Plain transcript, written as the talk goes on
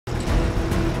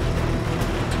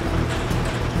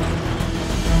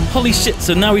Holy shit!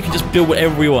 So now we can just build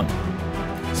whatever we want.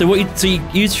 So you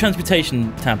use the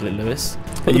transportation tablet, Lewis.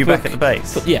 Are you back at the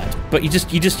base? But you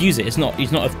just use it. It's not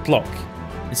a block.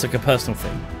 It's like a personal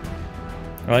thing.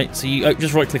 Right? So you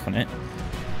just right click on it.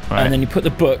 Right. And then you put the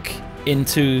book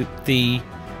into the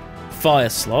fire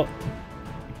slot.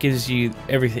 It gives you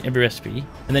every recipe.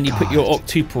 And then you put your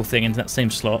octuple thing into that same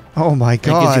slot. Oh my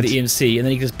god. It gives you the EMC, and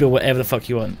then you can just build whatever the fuck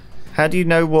you want. How do you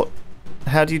know what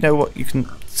you can...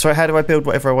 Sorry, how do I build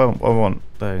whatever I want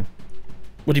though?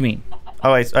 What do you mean?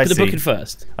 Oh, I Put the see. book in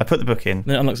first. I put the book in.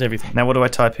 Then it unlocks everything. Now what do I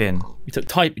type in? You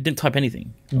didn't type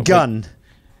anything. Gun.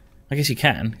 I guess you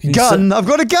can. Gun! I've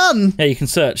got a gun! Yeah, you can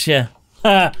search, yeah.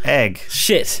 Egg.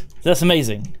 Shit. That's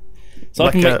amazing. So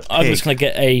Like I'm just going to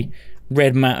get a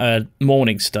red matter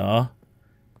morning star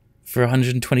for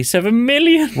 127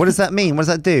 million. What does that mean? What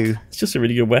does that do? It's just a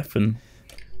really good weapon.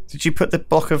 Did you put the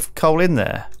block of coal in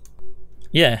there?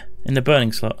 Yeah, in the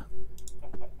burning slot.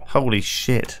 Holy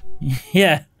shit.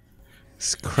 Yeah.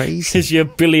 It's crazy. Because you're a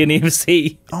billion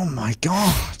EMC. Oh my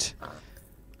god.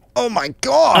 Oh my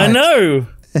god. I know.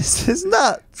 This is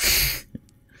nuts.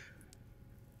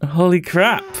 Holy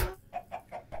crap.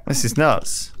 This is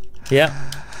nuts.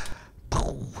 Yeah.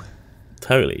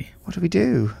 Totally. What do we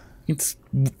do? You can just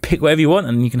pick whatever you want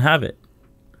and you can have it.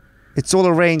 It's all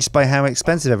arranged by how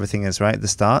expensive everything is, right? At the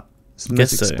start. It's the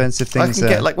most expensive things.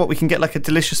 We can get like a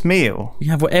delicious meal. You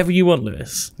can have whatever you want,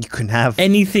 Lewis. You can have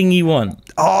anything you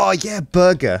want. Oh yeah,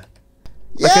 burger.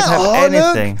 I could have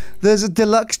anything. Look, there's a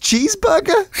deluxe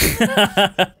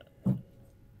cheeseburger.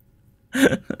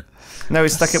 No,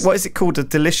 it's like what is it called?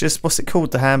 What's it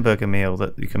called? The hamburger meal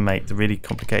that you can make, the really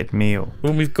complicated meal.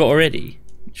 One we've got already.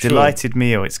 Sure. Delighted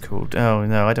meal, it's called. Oh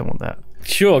no, I don't want that.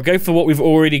 Sure, go for what we've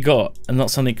already got and not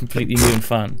something completely new and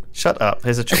fun. Shut up.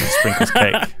 Here's a chocolate sprinkles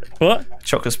cake. What?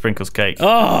 Chocolate sprinkles cake.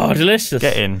 Oh, delicious.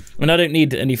 Get in. I mean, I don't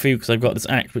need any food because I've got this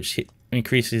act which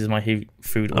increases my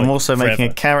food. I'm also forever.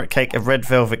 making a carrot cake, a red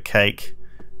velvet cake,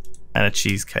 and a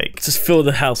cheesecake. Just fill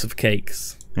the house with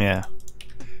cakes. Yeah.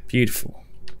 Beautiful.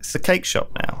 It's a cake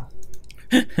shop now.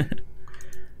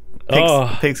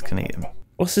 Pigs can eat them.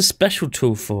 What's this special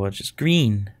tool for? Just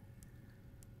green.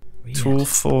 Weird. Tool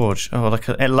forge. Oh, like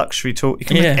a luxury tool. You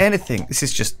can make anything. This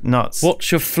is just nuts.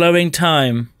 Watch your flowing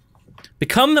time.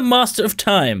 Become the master of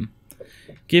time.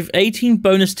 Give 18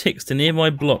 bonus ticks to nearby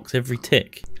blocks every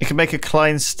tick. You can make a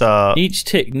Klein star. Each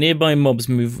tick, nearby mobs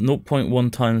move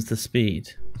 0.1 times the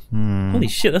speed. Holy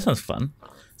shit, that sounds fun.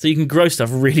 So you can grow stuff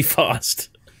really fast.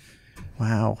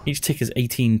 Wow. Each tick is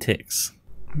 18 ticks.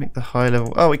 Make the high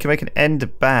level. Oh, we can make an ender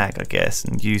bag, I guess,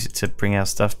 and use it to bring our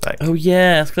stuff back. Oh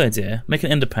yeah, that's a good idea. Make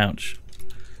an ender pouch.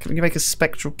 Can we make a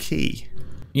spectral key?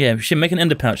 Yeah, we should make an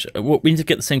ender pouch. We need to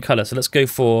get the same colour, so let's go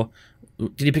for...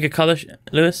 Did you pick a colour,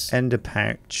 Lewis? Ender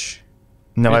pouch.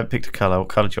 No, I haven't picked a colour. What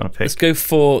colour do you want to pick? Let's go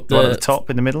for the... One at the top,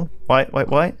 in the middle? White, white,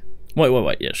 white?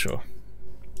 White, yeah, sure.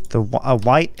 A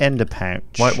white ender pouch.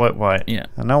 White, white, white. Yeah.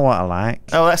 I know what I like.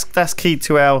 Oh, that's key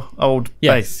to our old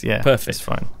base. Yeah, perfect. It's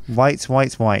fine. White.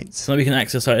 So we can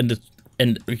access our ender,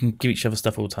 and we can give each other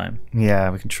stuff all the time.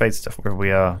 Yeah, we can trade stuff wherever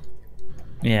we are.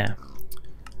 Yeah.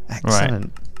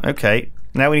 Excellent. Right. Okay.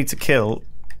 Now we need to kill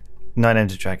 9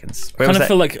 ender dragons. I kind of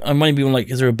feel like I might be like,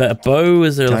 is there a better bow?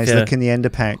 Is there Guys, like a... look in the ender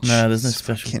pouch. No, there's no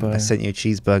special bow. I sent you a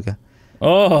cheeseburger.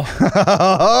 Oh.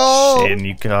 Shin,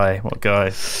 you guy. What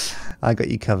guy? I got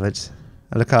you covered.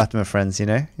 I look after my friends, you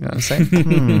know? You know what I'm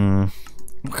saying?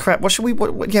 Crap, what should we...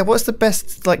 what's the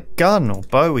best like gun or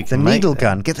bow we can make? The needle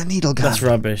gun. Get the needle gun. That's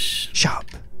rubbish. Sharp.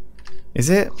 Is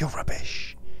it? You're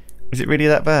rubbish. Is it really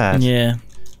that bad? Yeah.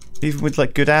 Even with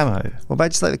like good ammo? What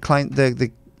about just like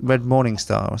the red morning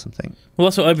star or something? Well,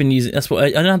 that's what I've been using. That's what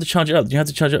I don't have to charge it up. Do you have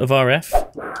to charge it of RF?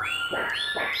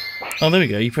 Oh, there we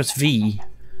go. You press V.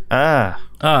 Ah,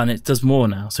 and it does more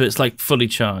now. So it's like fully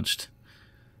charged.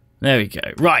 There we go.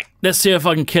 Right. Let's see if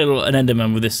I can kill an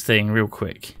Enderman with this thing real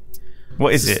quick.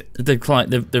 What is it?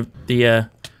 The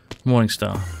morning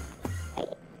star.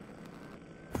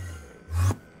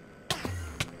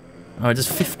 Oh, it does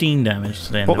 15 damage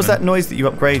to the Enderman. What was that noise that you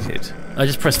upgraded? I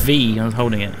just pressed V and I was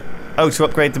holding it. Oh, to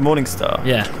upgrade the morning star?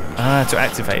 Yeah. Ah, to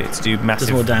activate it, to do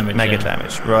massive more damage, mega yeah.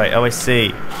 damage. Right, oh I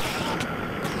see.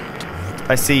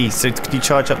 I see. So can you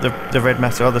charge up the red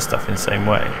matter other stuff in the same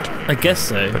way? I guess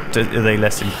so. But are they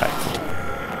less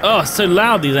impactful? Oh, it's so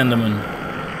loud, these Endermen.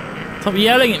 Stop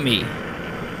yelling at me.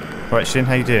 Right, Shin,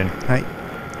 how you doing? Hey.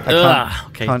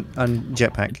 Okay. Can't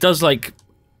jetpack. It does like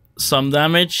some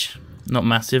damage, not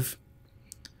massive.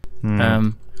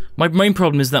 My main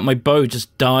problem is that my bow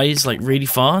just dies like really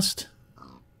fast.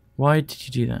 Why did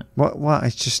you do that? What? I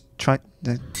just tried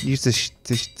to use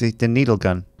the needle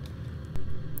gun.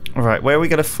 Alright, where are we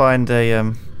going to find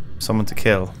a someone to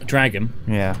kill. A dragon?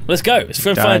 Yeah. Let's go. Let's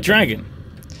go find a dragon.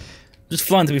 Just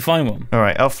fly until we find one.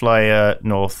 Alright, I'll fly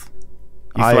north.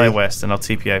 You fly west, and I'll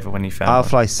TP over when you found one. I'll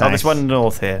fly south. Oh, there's one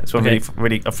north here. There's one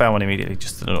really. I found one immediately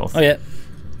just to the north. Oh, yeah.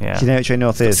 Yeah. Do you know which way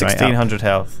north is? 1600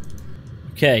 health.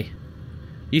 Okay.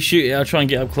 You shoot it, I'll try and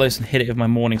get up close and hit it with my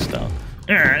Morning Star.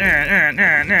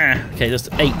 Okay, just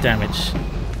 8 damage.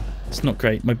 It's not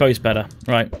great. My bow's better.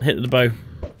 Right, hit the bow.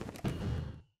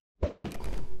 Oh,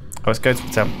 let's go to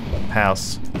the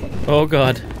house. Oh,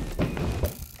 God.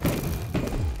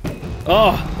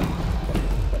 Oh!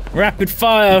 Rapid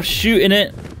fire, shooting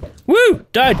it. Woo!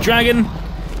 Die, dragon!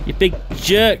 You big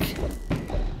jerk.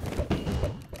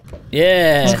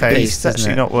 Yeah. Okay, it's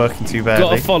actually not working too badly.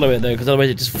 Gotta follow it though, because otherwise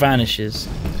it just vanishes.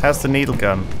 How's the needle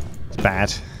gun? It's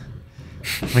bad.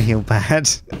 Real bad.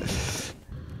 It's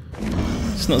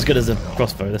not as good as a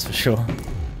crossbow, that's for sure.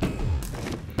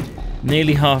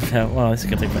 Nearly half health. Wow, this is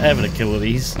gonna take forever to kill all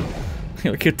these. I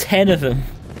gotta kill 10 of them.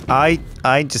 I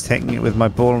just hitting it with my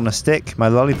ball on a stick, my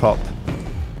lollipop.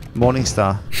 Morning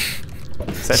Star.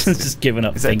 Just giving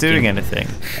up. Is that doing anything?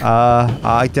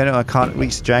 I don't know. I can't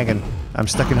reach the dragon. I'm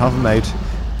stuck in hover mode,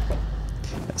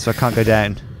 so I can't go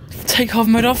down. Take hover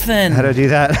mode off then. How do I do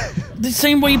that? The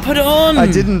same way you put it on.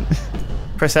 I didn't.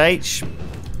 Press H.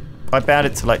 I bound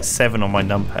it to like 7 on my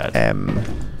numpad. And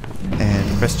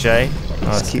press J.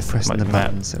 Just keep pressing the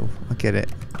button, so I get it.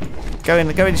 Go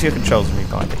into your controls and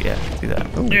rebind it. Yeah, do that.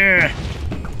 Yeah.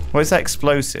 What is that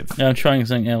explosive? Yeah, I'm trying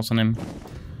something else on him.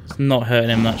 It's not hurting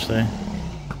him much though.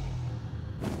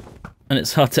 And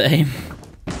it's hard to aim.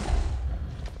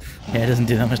 Yeah, it doesn't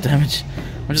do that much damage.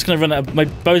 I'm just gonna run out of, my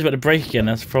bow's about to break again,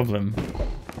 that's the problem.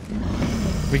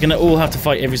 We're gonna all have to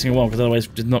fight every single one, because otherwise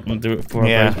we're just not gonna do it before our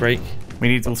bows break. We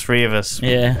need all 3 of us.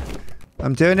 Yeah.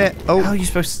 I'm doing it. Oh. How are you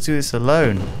supposed to do this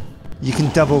alone? You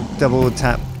can double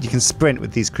tap. You can sprint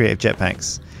with these creative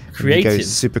jetpacks. Creative? It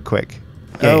goes super quick.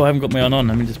 Yeah. Oh, I haven't got my on.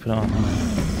 Let me just put it on.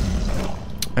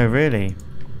 Oh, really?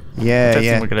 Yeah, I don't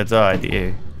think we're gonna die, do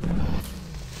you?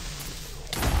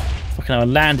 Fucking hell, I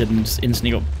landed and just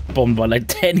instantly got bombed by like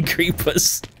 10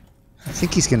 creepers. I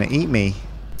think he's gonna eat me.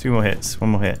 2 more hits. 1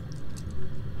 more hit.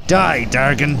 Die,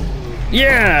 Dargan.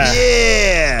 Yeah!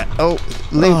 Yeah! Oh,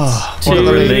 loot. Oh,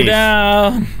 2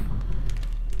 down.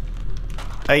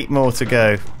 8 more to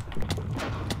go.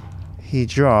 He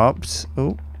dropped.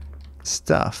 Oh,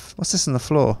 stuff. What's this on the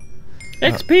floor?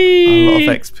 XP! A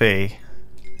lot of XP.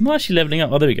 I'm actually leveling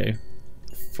up. Oh, there we go.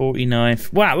 49.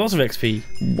 Wow, lots of XP.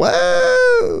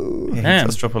 Whoa! Yeah, Damn. it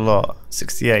does drop a lot.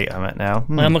 68 I'm at now.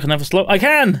 I'm not gonna have a slot. I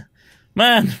can!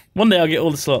 Man, one day I'll get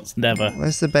all the slots. Never.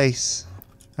 Where's the base?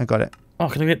 I got it. Oh,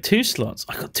 can I get 2 slots?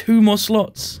 I got 2 more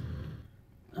slots.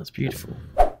 That's beautiful.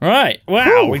 Right.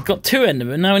 Wow, we've got 2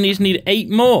 Endermen. Now we just need 8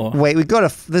 more. Wait, we got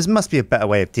a. There must be a better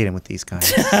way of dealing with these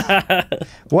guys.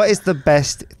 What is the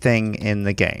best thing in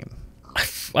the game?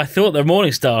 I thought they're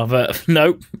Morning Star, but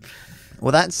nope.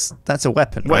 Well, that's a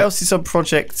weapon. What right? else is on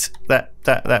project that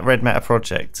red matter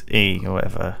project E or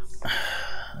whatever?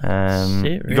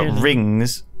 Shit, You got really?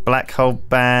 rings, black hole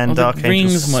band, Oh, dark the angel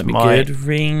rings might be smite, good.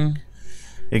 Ring.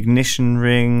 ignition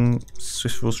ring,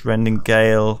 Swift's rending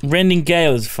gale, Rending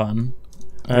Gale is fun.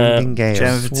 Rending Gale.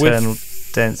 gem of eternal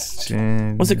Swift- density.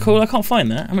 What's it called? I can't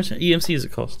find that. How much EMC does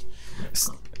it cost?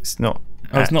 It's not.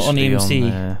 Oh, it's not on actually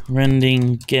EMC. there.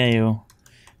 Rending Gale.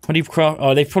 What do you craft?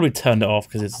 Oh, they've probably turned it off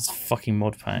because it's a fucking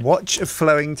mod pack. Watch of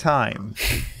flowing time.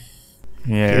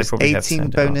 Yeah, they There's probably have 18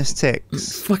 turned it off. bonus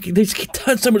ticks. Fucking, they just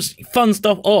turn so much fun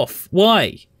stuff off.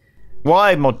 Why?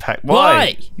 Why mod pack?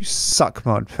 Why? You suck,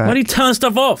 mod pack. Why do you turn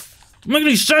stuff off? It makes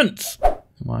any sense.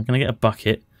 Well, I'm gonna get a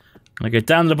bucket. I'm gonna go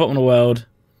down to the bottom of the world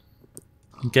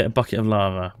and get a bucket of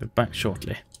lava. Be back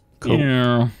shortly. Cool.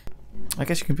 Yeah. I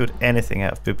guess you can build anything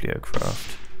out of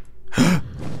bibliocraft.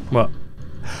 What?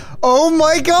 Oh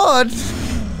my god!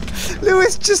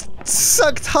 Lewis just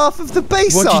sucked half of the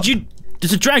base What off. did you?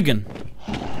 There's a dragon.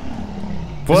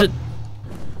 What? Is it?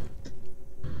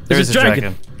 There is a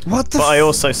dragon. What the But I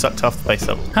also sucked half the base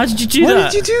up. How did you do What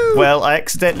that? did you do? Well, I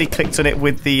accidentally clicked on it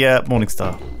with the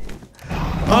Morningstar.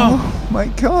 Oh my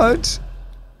god.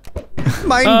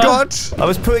 My god. I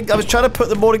was trying to put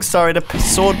the Morningstar in a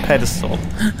sword pedestal.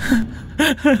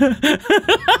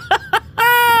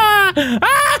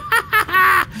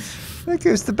 There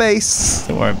goes the base.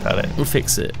 Don't worry about it. We'll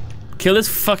fix it. Kill this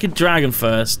fucking dragon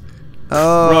first.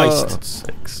 Oh. Christ. God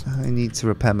sakes. I need to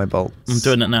repair my bolts. I'm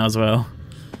doing it now as well.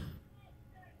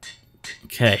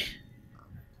 Okay.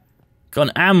 Got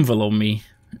an anvil on me.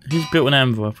 Who's built an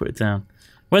anvil? I put it down.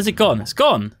 Where's it gone? It's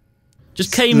gone.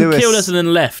 Just came, Lewis. killed us, and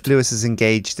then left. Lewis has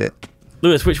engaged it.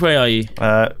 Lewis, which way are you?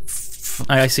 F-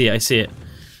 I see it. I see it.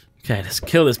 Okay, let's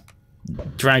kill this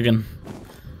dragon.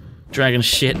 dragon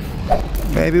shit.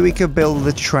 Maybe we could build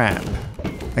a trap.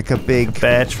 Like a big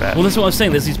bear trap. Well, that's what I was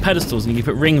saying. There's these pedestals and you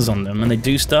can put rings on them and they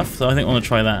do stuff. So I think I want to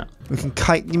try that. We can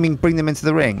kite. You mean bring them into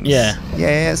the rings? Yeah.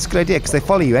 Yeah, it's a good idea because they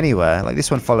follow you anywhere. Like this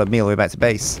one followed me all the way back to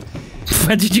base.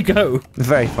 Where did you go?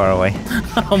 Very far away.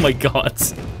 Oh my god.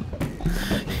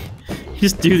 You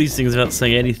just do these things without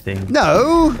saying anything.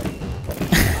 No.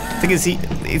 The thing is,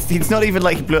 it's not even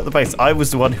like he blew up the base. I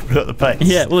was the one who blew up the base.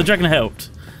 Yeah, well the dragon helped.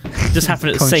 It just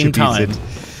happened at the same time.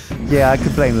 Yeah, I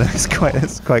could blame that.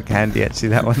 It's quite handy actually,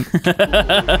 that one.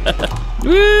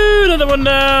 Woo! Another one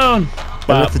down!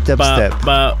 With the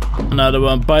dubstep. Another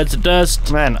one bites the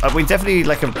dust. Man, we definitely need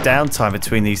like a downtime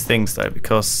between these things though,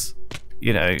 because,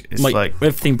 you know, it's like...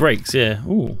 Everything breaks, yeah.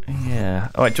 Ooh. Yeah.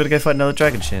 Alright, do you want to go find another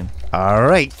dragon, Shin?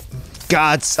 Alright.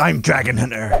 Gods, I'm Dragon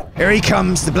Hunter. Here he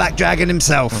comes, the Black Dragon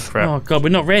himself. Oh, crap. Oh god, we're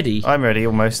not ready. I'm ready,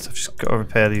 almost. I've just got to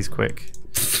repair these quick.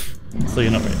 So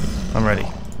you're not ready. I'm ready.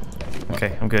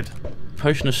 Okay, I'm good.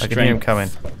 Potion of I strength. can hear him coming.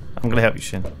 I'm going to help you,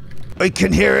 Shin. I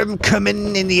can hear him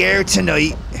coming in the air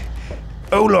tonight.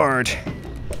 Oh lord.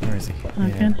 Where is he? I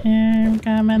can hear him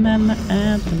coming in the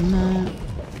air tonight.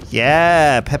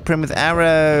 Yeah, pepper him with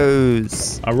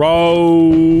arrows.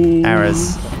 Arrows.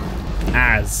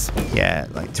 Arrows. Yeah,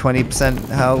 like 20%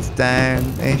 health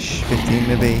down-ish, 15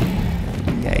 maybe.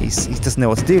 Yeah, he doesn't know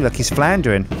what to do. Look, he's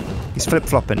floundering. He's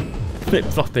flip-flopping.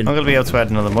 Flip-flopping. I'm going to be able to add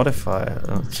another modifier,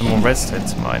 some more redstone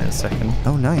to mine in a second.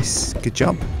 Oh, nice. Good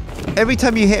job. Every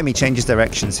time you hit him, he changes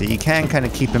direction, so you can kind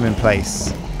of keep him in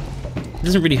place. It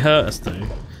doesn't really hurt us though.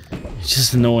 It's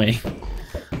just annoying.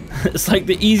 It's like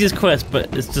the easiest quest,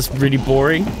 but it's just really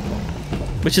boring.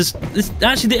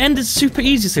 Actually, the end is super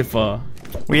easy so far.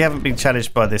 We haven't been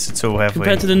challenged by this at all, have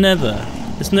Compared to the Nether,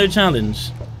 it's no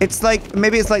challenge. It's like,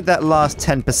 maybe it's like that last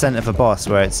 10% of a boss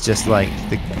where it's just like,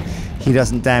 he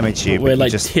doesn't damage you. Where but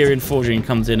like just... Tyrion Forging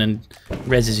comes in and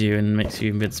reses you and makes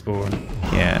you invincible.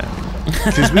 Yeah.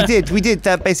 Because we did,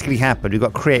 that basically happened. We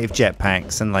got creative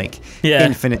jetpacks and like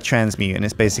infinite transmute, and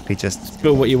it's basically just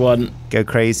build what you want, go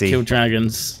crazy, kill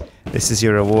dragons. This is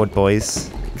your reward,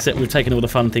 boys. Except we've taken all the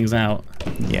fun things out.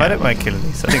 Yeah. I don't mind killing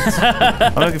these. I think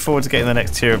I'm looking forward to getting the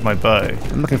next tier of my bow.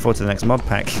 I'm looking forward to the next mod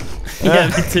pack. Yeah,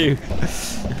 me too.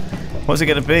 What's it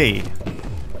going to be?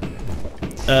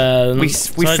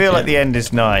 We feel like the end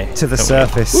is nigh. To the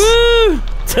surface. Woo!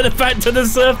 Back to the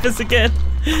surface again.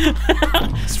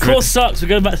 Course sucks. We're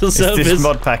going back to the surface. This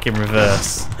mod pack in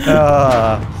reverse.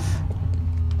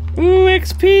 Ooh,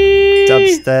 XP.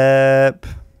 Dubstep.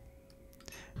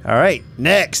 All right,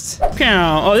 next.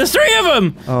 Oh, there's 3 of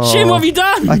them. Oh, Shin, what have you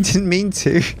done? I didn't mean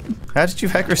to. How did you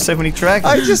aggro so many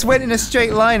dragons? I just went in a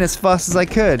straight line as fast as I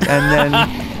could, and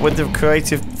then with the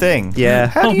creative thing. Yeah.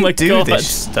 How do you do this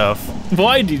stuff?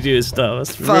 Why do you do this stuff?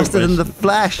 That's faster than the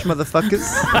Flash, motherfuckers.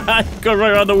 Go right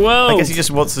around the world. I guess he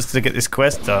just wants us to get this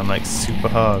quest done, like super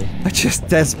hard. I just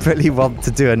desperately want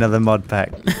to do another mod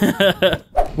pack.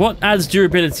 What adds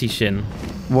durability, Shin?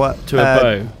 What to a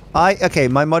bow? Okay,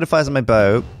 my modifiers on my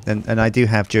bow, and I do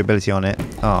have durability on it,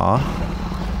 are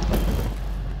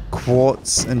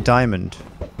quartz and diamond.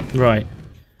 Right.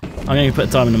 I'm going to put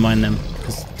a diamond in mine then,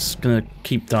 because it's going to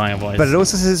keep dying otherwise. But it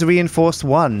also says reinforced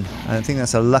 1. I think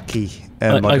that's a lucky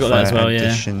modifier I got that as well,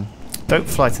 addition. Yeah. Don't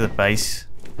fly to the base.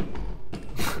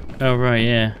 Oh, right,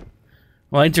 yeah.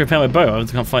 Well, I need to repair my bow, I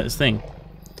can't fight this thing.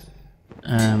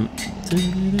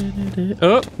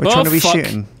 Which one are we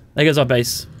shooting? There goes our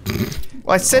base.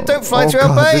 I said don't fly to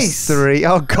our base! There's 3.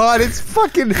 Oh god, it's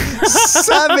fucking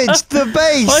savaged the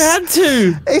base! I had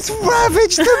to! It's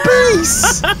ravaged the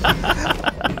base!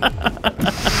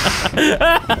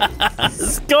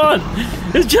 It's gone!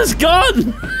 It's just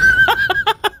gone!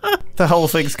 The whole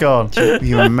thing's gone.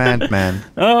 You're a madman.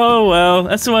 Oh well,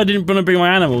 that's why I didn't want to bring my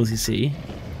animals, you see.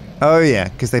 Oh yeah,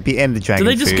 because they'd be in the dragon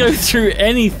Do they just go through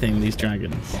anything, these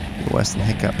dragons? Worse than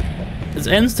Hiccup. It's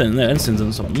endstone. No, endstone's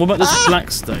on something. What about this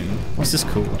blackstone? What's this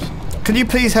called? Can you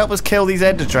please help us kill these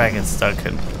ender dragons,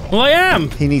 Duncan? Well, I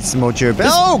am. He needs some more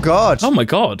durability. Oh god! Oh my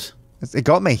god! It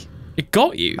got me. It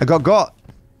got you. I got.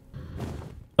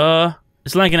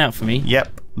 It's lagging out for me.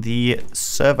 Yep, the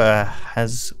server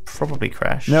has probably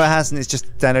crashed. No, it hasn't. It's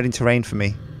just downloading terrain for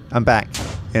me. I'm back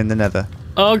in the Nether.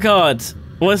 Oh god!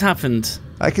 What has happened?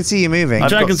 I can see you moving. The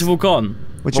dragons have all gone.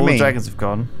 What do you mean? All the dragons have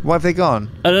gone. Why have they gone?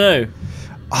 I don't know.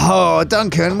 Oh,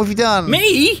 Duncan, what have you done?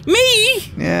 Me?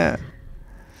 Yeah.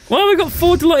 Why have I got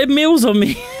 4 delighted meals on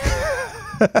me?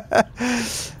 I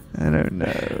don't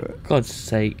know. God's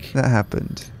sake. That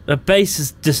happened. The base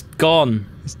is just gone.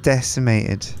 It's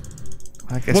decimated.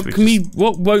 I guess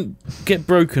What won't get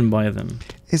broken by them?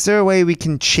 Is there a way we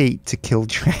can cheat to kill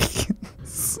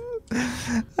dragons?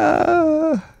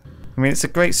 I mean, it's a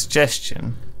great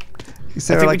suggestion.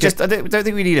 So I don't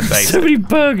think we need a base. So many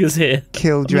burgers here.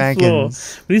 Kill on the floor.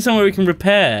 dragons. We need somewhere we can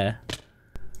repair.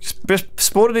 Just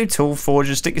spawn a new tool, forge,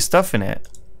 and stick your stuff in it.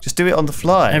 Just do it on the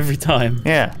fly. Every time.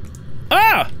 Yeah.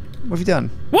 Ah! What have you done?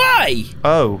 Why?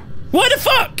 Oh. Why the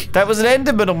fuck? That was an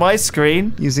Enderman on my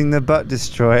screen. Using the butt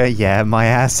destroyer. Yeah, my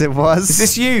ass it was. Is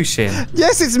this you, Shin?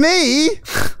 Yes, it's me.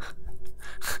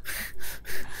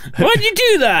 Why'd you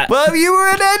do that? Well, you were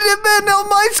an Enderman on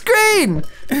my screen.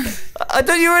 I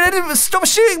thought you were an Enderman. Stop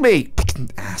shooting me.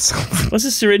 Asshole. What's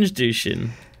a syringe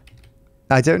douching?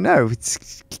 I don't know.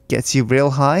 It gets you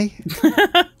real high.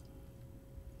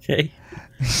 Okay.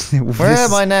 Where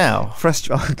am I now?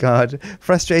 Oh god,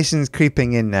 frustration's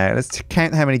creeping in now. Let's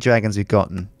count how many dragons we've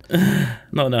gotten.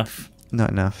 Not enough.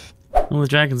 Not enough. All the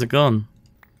dragons are gone.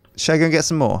 Shall I go and get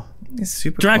some more? It's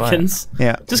super Dragons?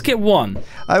 Yeah. Just get one.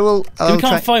 I will. We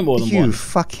can't fight more than you one.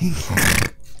 Fucking.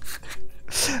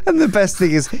 And the best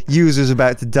thing is, user's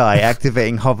about to die.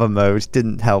 Activating hover mode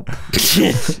didn't help.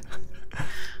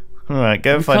 All right,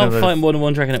 go and We find can't another. fight more than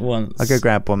one dragon at once. I'll go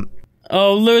grab one.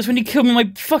 Oh, Lewis, when you killed me,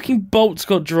 my fucking bolts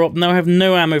got dropped. Now I have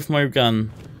no ammo for my gun,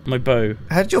 my bow.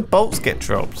 How did your bolts get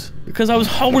dropped? Because I was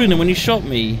holding them when you shot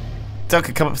me.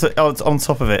 Duncan, come up to. Oh, it's on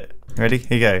top of it. Ready?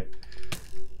 Here you go.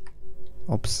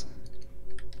 Oops.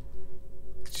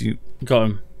 Did you? Got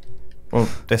him. Well,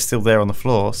 they're still there on the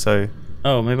floor, so.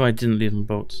 Oh, maybe I didn't leave them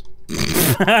bolts.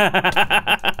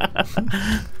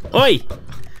 Oi!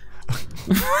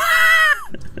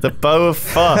 The bow of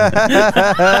fun.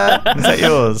 Is that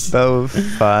yours? So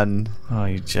fun. Oh,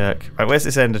 you jerk. Right, where's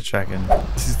this Ender Dragon?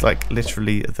 This is like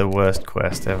literally the worst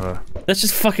quest ever. Let's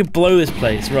just fucking blow this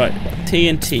place, right?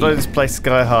 TNT. Blow this place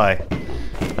sky high.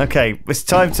 Okay, it's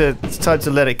time to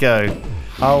let it go.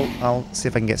 I'll see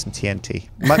if I can get some TNT.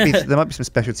 There might be some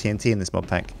special TNT in this mod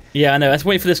pack. Yeah, I know. Let's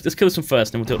wait for this. Let's kill this one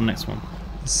first, and then we'll do the next one.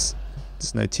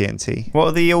 There's no TNT.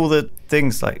 What are all the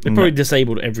things like? They probably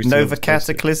disabled every single Nova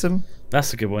Cataclysm?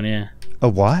 That's a good one, yeah. A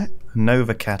what?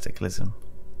 Nova Cataclysm.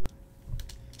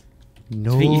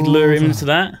 No. Do you think you'd lure him into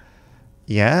that?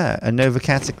 Yeah, a Nova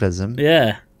Cataclysm.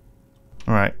 Yeah.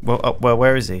 Alright, well,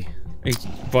 where is he? He's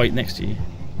right next to you.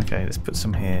 Okay, let's put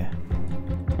some here.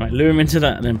 Right, lure him into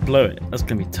that and then blow it. That's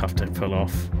going to be tough to pull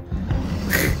off.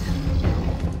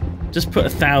 Just put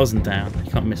 1,000 down.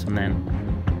 You can't miss him then.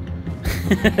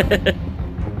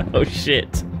 Oh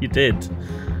shit, you did.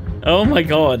 Oh my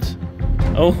god.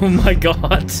 Oh my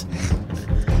god.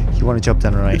 You want a job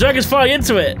done The right. dragon's flying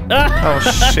into it. Oh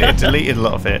shit, it deleted a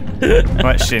lot of it.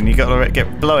 Right, Shin, you gotta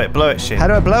blow it, Shin. How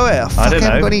do I blow it? Oh, fuck, I don't know.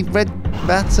 haven't got any red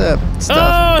batter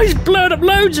stuff. Oh, he's blown up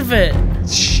loads of it.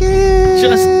 Shit.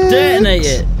 Just detonate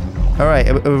it. Alright,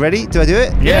 are we ready? Do I do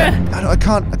it? Yeah. Oh, no, I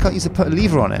can't use put a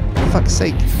lever on it. For fuck's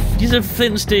sake. Use a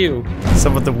flint and steel.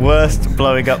 Some of the worst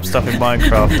blowing up stuff in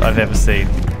Minecraft I've ever seen.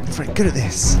 I'm very good at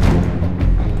this.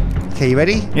 Okay, you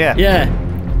ready? Yeah. Yeah.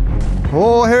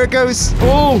 Oh, here it goes.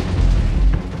 Oh.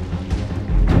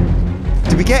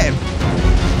 Did we get him?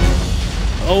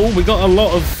 Oh, we got a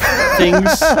lot of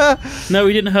things. No,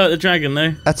 we didn't hurt the dragon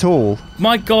though. At all?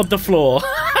 My god, the floor.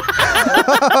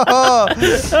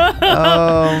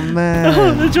 Oh man.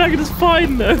 Oh, the dragon is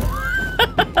fine though.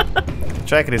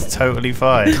 Dragon is totally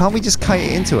fine. Can't we just kite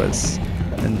it into us?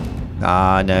 And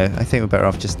no. I think we're better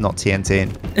off just not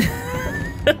TNTing.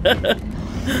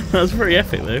 That was pretty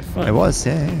epic though. Fuck. It was,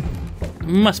 yeah.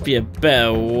 Must be a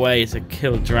better way to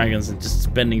kill dragons than just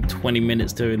spending 20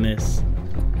 minutes doing this.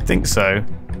 I think so.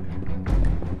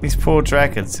 These poor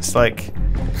dragons, it's like...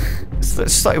 do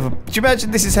you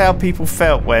imagine this is how people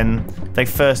felt when they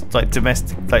first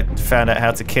found out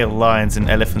how to kill lions and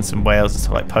elephants and whales and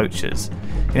stuff, like poachers?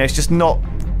 You know, it's just not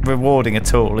rewarding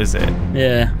at all, is it?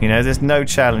 Yeah. You know, there's no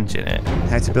challenge in it.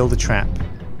 How to build a trap.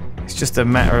 It's just a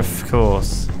matter of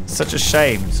course. Such a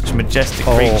shame, such a majestic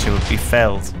creature would be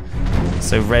felled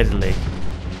so readily.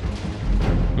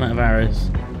 Amount of arrows.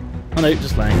 Oh no,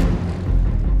 just laying.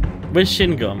 Where's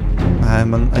Shin gone? I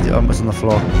was on the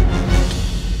floor.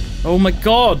 Oh my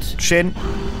god! Shin,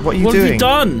 what are you What doing? have you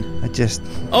done? I just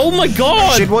Oh my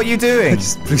god! Shin, what are you I doing?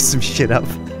 just blew some shit up.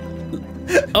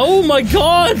 Oh my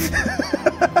god!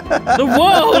 The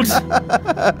world!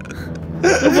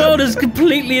 The world is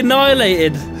completely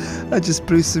annihilated. I just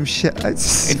blew some shit.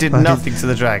 It did nothing to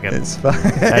the dragon. It's fine.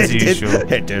 As usual.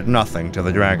 It did nothing to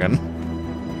the dragon.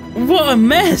 What a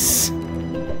mess!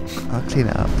 I'll clean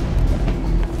it up.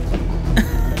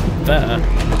 Better.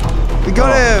 We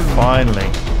got him! Finally.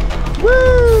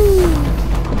 Woo!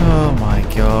 Oh my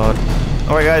god.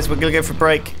 Alright guys, we're gonna go for a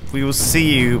break. We will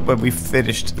see you when we've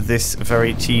finished this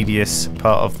very tedious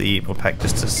part of the mod pack,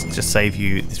 just to save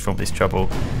you from this trouble.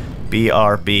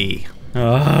 BRB.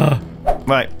 Ah.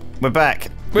 Right, we're back.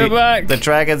 We're back. The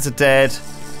dragons are dead.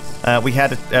 We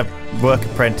had a work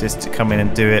apprentice to come in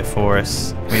and do it for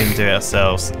us. We didn't do it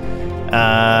ourselves.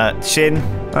 Shin.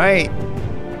 Right.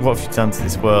 What have you done to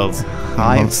this world,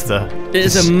 monster? It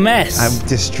is a mess. I've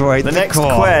destroyed the next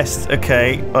core. quest,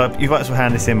 okay, you might as well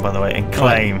hand this in, by the way, and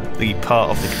claim the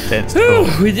part of the condensed core.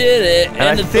 We did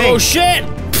it. Oh, shit.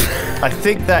 I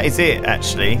think that is it,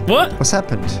 actually. What? What's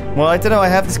happened? Well, I don't know. I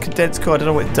have this condensed core. I don't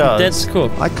know what it does. Condensed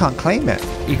core. I can't claim it.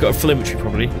 You got a telemetry,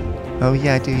 probably. Oh,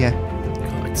 yeah, I do, yeah.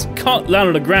 I just can't land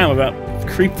on the ground without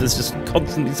creepers just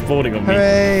constantly spawning on me.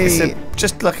 Hooray! It's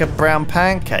just like a brown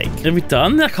pancake. Have we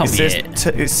done? That can't be it.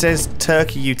 It says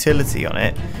turkey utility on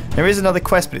it. There is another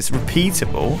quest, but it's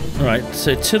repeatable. Right,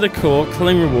 so to the core,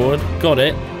 claim reward, got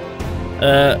it.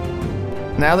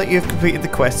 Now that you've completed the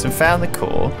quest and found the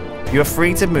core, you are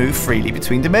free to move freely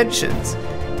between dimensions.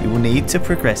 You will need to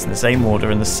progress in the same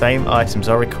order and the same items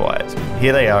are required.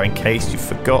 Here they are in case you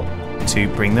forgot to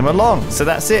bring them along. So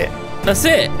that's it. That's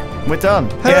it. We're done.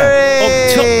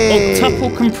 Hooray!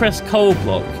 Octuple compressed coal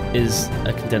block is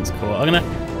a condensed core. I'm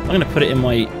gonna put it in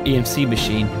my EMC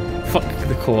machine. Fuck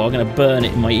the core. I'm gonna burn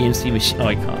it in my EMC machine. Oh,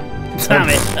 I can't. Damn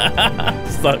it.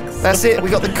 Sucks. That's it.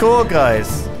 We got the core,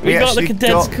 guys. We got the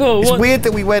condensed core. It's weird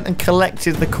that we went and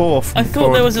collected the core from I the thought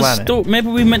core there of was the a planet. Maybe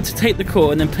we meant to take the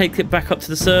core and then take it back up to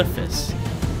the surface,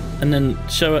 and then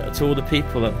show it to all the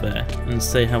people up there and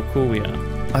say how cool we are.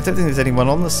 I don't think there's anyone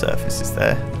on the surface, is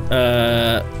there?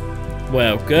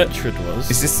 Well, Gertrude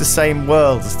was. Is this the same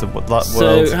world as the world?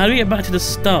 So how do we get back to the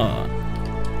start?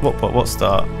 What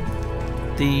start?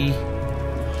 The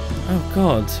oh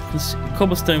god,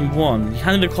 cobblestone 1. You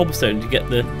handed a cobblestone to get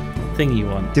the thing you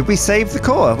want. Did we save the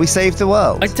core? We saved the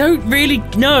world. I don't really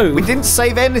know. We didn't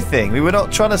save anything. We were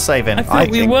not trying to save anything. I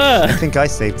thought we were. I think I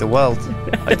saved the world.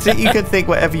 I think you can think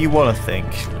whatever you want to think.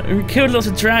 We killed lots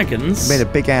of dragons. Made a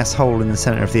big ass hole in the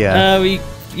center of the earth.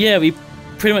 We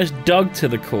pretty much dug to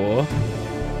the core.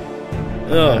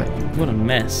 Oh, what a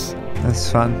mess.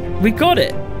 That's fun. We got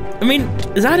it. I mean,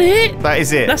 is that it? That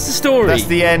is it. That's the story. That's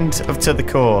the end of To the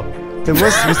Core. There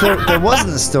wasn't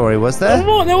a story, was there?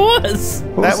 What? There was.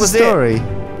 What was the story?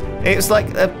 It was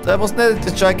like, wasn't there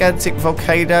a gigantic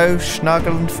volcano,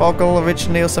 Schnuggle and Foggle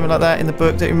originally, or something like that in the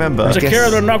book? Don't you remember? Secure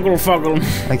the Nuggle Foggle.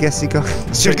 I guess he got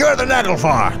secure the Nuggle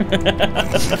Far.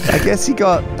 I guess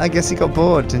he got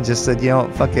bored and just said, you know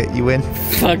what, fuck it, you win.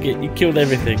 Fuck it, you killed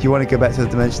everything. If you want to go back to the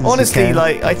dimensions, honestly, you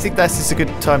can. I think that's just a good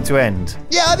time to end.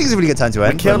 Yeah, I think it's a really good time to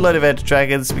end. We killed a load of edge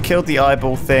dragons. We killed the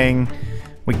eyeball thing.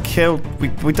 We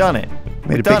done it.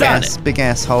 Made a big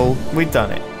ass hole. We've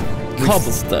done it.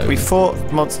 Cobblestone. We fought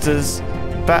monsters,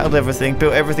 battled everything,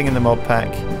 built everything in the mod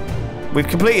pack. We've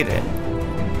completed it.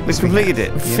 We've completed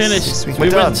it. Finished. Yes, we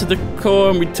went to the core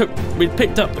and we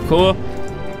picked up the core,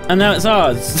 and now it's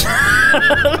ours.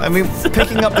 I mean,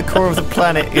 picking up the core of the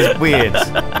planet is weird.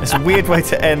 It's a weird way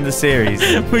to end the series.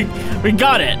 we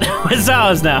got it. It's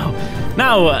ours now.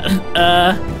 Now what?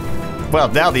 Well,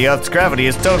 now the Earth's gravity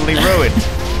is totally ruined.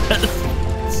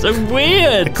 So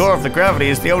weird. The core of the gravity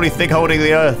is the only thing holding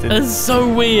the Earth in It's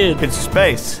so weird.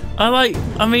 space. I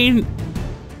mean...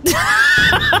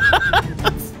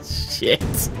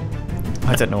 Shit.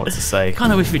 I don't know what to say.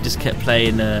 Kind of wish we just kept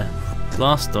playing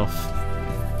Blast Off.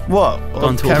 What?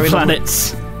 Gone to all the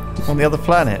planets. On the other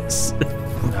planets?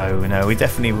 No, we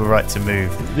definitely were right to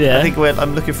move. Yeah. I think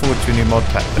I'm looking forward to a new mod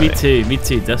pack, though. Me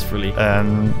too, desperately.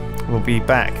 We'll be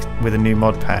back with a new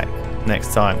mod pack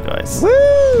next time, guys. Woo!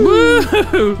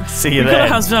 See you We've then.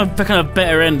 got to have kind of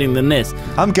better ending than this.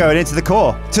 I'm going into the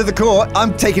core. To the core.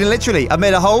 I'm taking it literally. I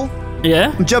made a hole.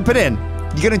 Yeah? I'm jumping in.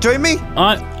 You gonna join me?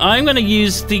 I'm going to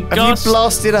use the Have gas... you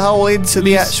blasted a hole into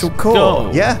the actual core?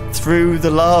 Go. Yeah. Through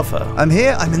the lava? I'm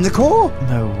here. I'm in the core.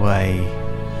 No way.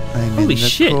 I'm Holy in the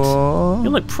shit. core.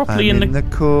 You're like properly I'm in the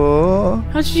core.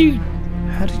 How did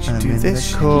you do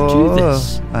this? How did you do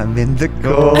this? I'm in the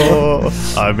core.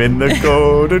 I'm in the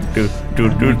core.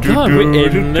 God, we're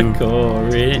in the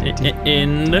core.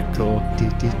 In the core.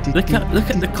 Look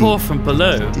at the core from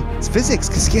below. It's physics,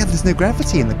 because there's no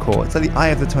gravity in the core. It's like the eye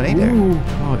of the tornado. Ooh.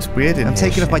 Oh, it's weird in I'm here.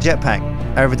 taking off my jetpack.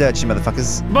 Arrivederci,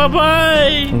 motherfuckers.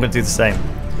 Bye-bye! I'm going to do the same.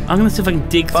 I'm going to see if I can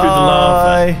dig through the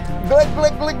lava. Glick,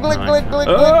 glick, glick, glick, glick, glick,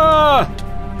 glick. Ah!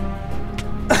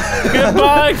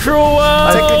 Goodbye, cruel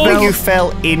world! Technically, you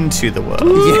fell into the world.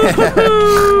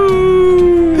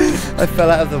 I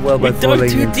fell out of the world by We dug falling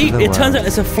too into deep. the It turns world. out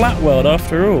it's a flat world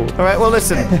after all. All right, well,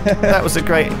 listen, that was a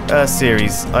great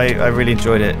series. I really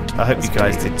enjoyed it. I hope you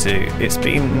guys did too. It's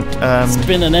been It's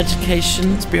been an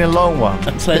education, a long one.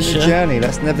 a It's pleasure, a journey.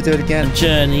 Let's never do it a again.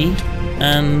 journey,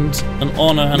 and an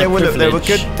honour and a privilege. There were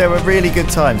good. There were really good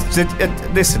times. So,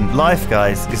 listen, life,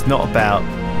 guys, is not about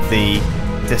the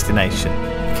destination.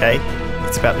 Okay,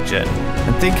 it's about the journey.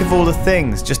 And think of all the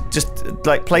things. Just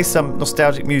like play some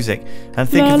nostalgic music and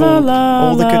think of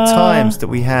all the good times that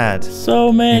we had.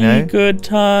 So many good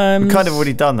times. We kind of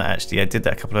already done that actually. I did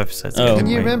that a couple of episodes ago. Can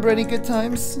you remember any good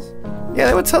times? Yeah,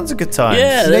 there were tons of good times.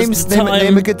 Yeah,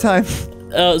 Name a good time.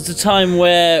 It was the time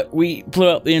where we blew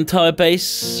up the entire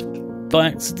base by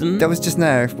accident. That was just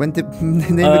now. When did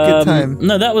name a good time?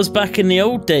 No, that was back in the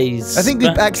old days. I think we've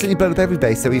accidentally blown up every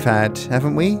base that we've had,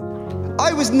 haven't we?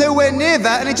 I was nowhere near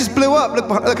that and it just blew up.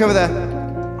 Look over there.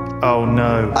 Oh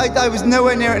no. I was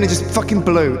nowhere near it and it just fucking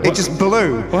blew. It just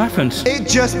blew. What happened? It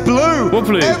just blew. What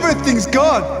blew? Everything's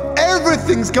gone.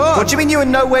 Everything's gone. What do you mean you were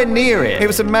nowhere near it? It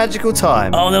was a magical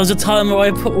time. Oh, there was a time where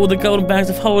I put all the golden bags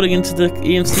of holding into the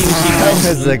EMC machine. That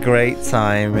was a great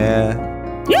time, yeah.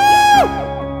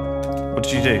 What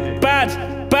did you do?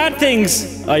 Bad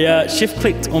things! I shift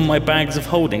clicked on my bags of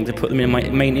holding to put them in my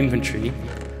main inventory,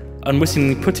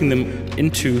 unwittingly putting them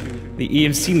into the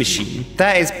EMC machine.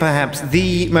 That is perhaps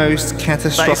the most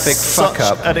catastrophic fuck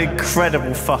up. An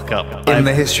incredible fuck up in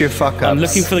the history of fuck ups. I'm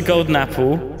looking for the golden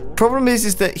apple. Problem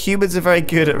is that humans are very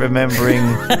good at remembering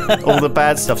all the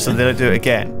bad stuff, so they don't do it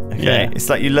again. Okay, Yeah. It's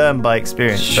like you learn by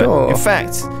experience. Sure. But in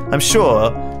fact, I'm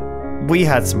sure we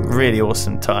had some really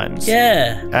awesome times.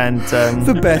 Yeah. And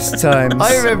the best times.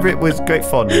 I remember it with great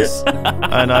fondness,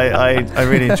 and I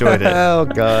really enjoyed it. Oh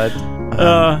god.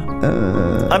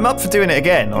 I'm up for doing it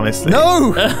again, honestly.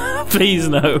 No. Please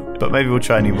no. But maybe we'll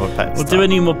try a new mod pack. We'll do a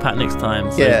new mod pack next time.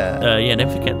 So, Yeah. yeah. Don't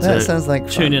forget to That sounds like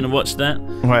tune fun. in and watch that.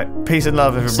 Right. Peace and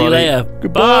love, everybody. See you later.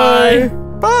 Goodbye.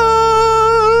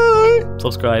 Bye.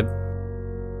 Subscribe.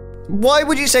 Why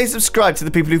would you say subscribe to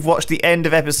the people who've watched the end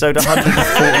of episode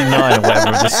 149 or whatever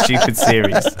of this stupid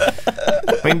series?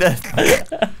 I mean,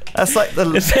 that's like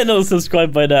the. If they're not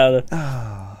subscribed by now,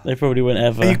 they probably won't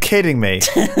ever. Are you kidding me?